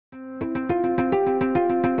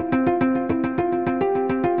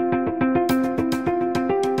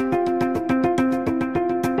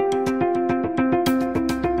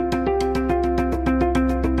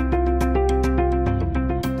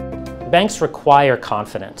banks require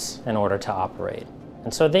confidence in order to operate.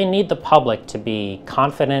 And so they need the public to be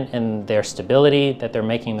confident in their stability, that they're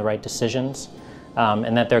making the right decisions,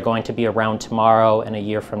 and that they're going to be around tomorrow and a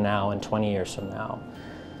year from now and 20 years from now.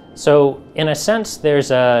 So in a sense,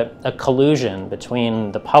 there's a collusion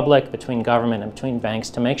between the public, between government, and between banks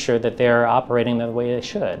to make sure that they're operating the way they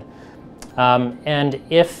should. And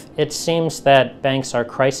if it seems that banks are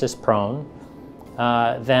crisis prone,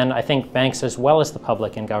 then I think banks as well as the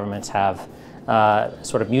public and governments have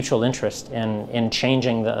sort of mutual interest in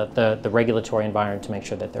changing the regulatory environment to make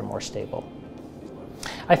sure that they're more stable.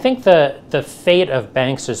 I think the fate of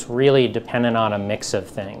banks is really dependent on a mix of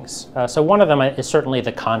things. So one of them is certainly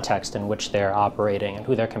the context in which they're operating and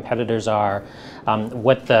who their competitors are,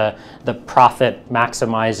 what the profit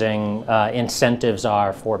maximizing incentives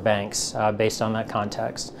are for banks based on that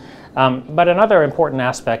context. But another important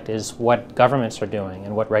aspect is what governments are doing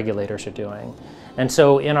and what regulators are doing. And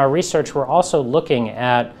so in our research, we're also looking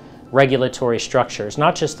at regulatory structures,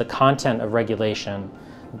 not just the content of regulation,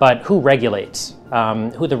 but who regulates,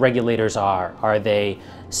 who the regulators are. Are they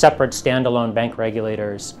separate standalone bank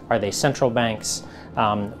regulators? Are they central banks?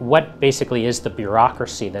 What basically is the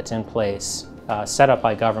bureaucracy that's in place, set up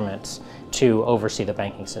by governments to oversee the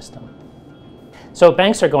banking system? So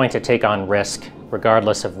banks are going to take on risk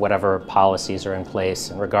regardless of whatever policies are in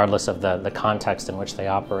place and regardless of the context in which they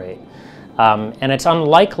operate. And it's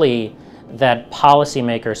unlikely that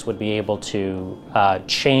policymakers would be able to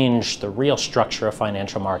change the real structure of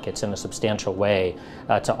financial markets in a substantial way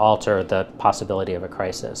to alter the possibility of a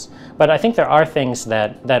crisis. But I think there are things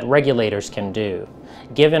that regulators can do,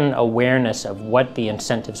 given awareness of what the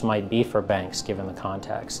incentives might be for banks given the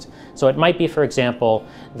context. So it might be, for example,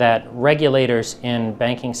 that regulators in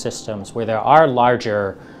banking systems where there are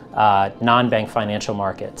larger non-bank financial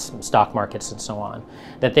markets, stock markets and so on,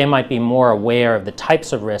 that they might be more aware of the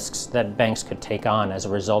types of risks that banks could take on as a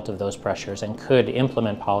result of those pressures and could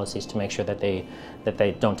implement policies to make sure that they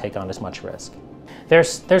don't take on as much risk.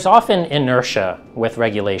 There's often inertia with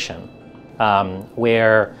regulation,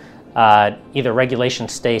 where either regulation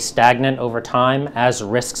stays stagnant over time as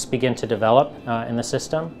risks begin to develop in the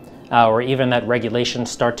system, or even that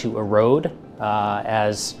regulations start to erode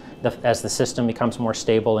as the system becomes more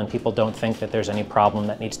stable and people don't think that there's any problem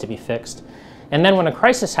that needs to be fixed. And then when a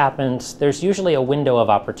crisis happens, there's usually a window of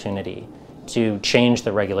opportunity to change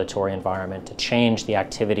the regulatory environment, to change the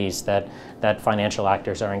activities that financial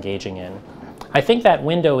actors are engaging in. I think that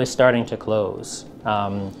window is starting to close.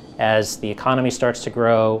 As the economy starts to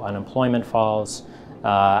grow, unemployment falls,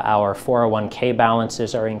 our 401k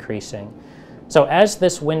balances are increasing. So as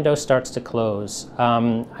this window starts to close,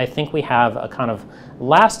 I think we have a kind of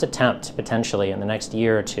last attempt, potentially in the next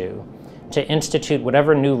year or two, to institute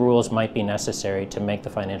whatever new rules might be necessary to make the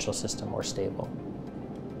financial system more stable.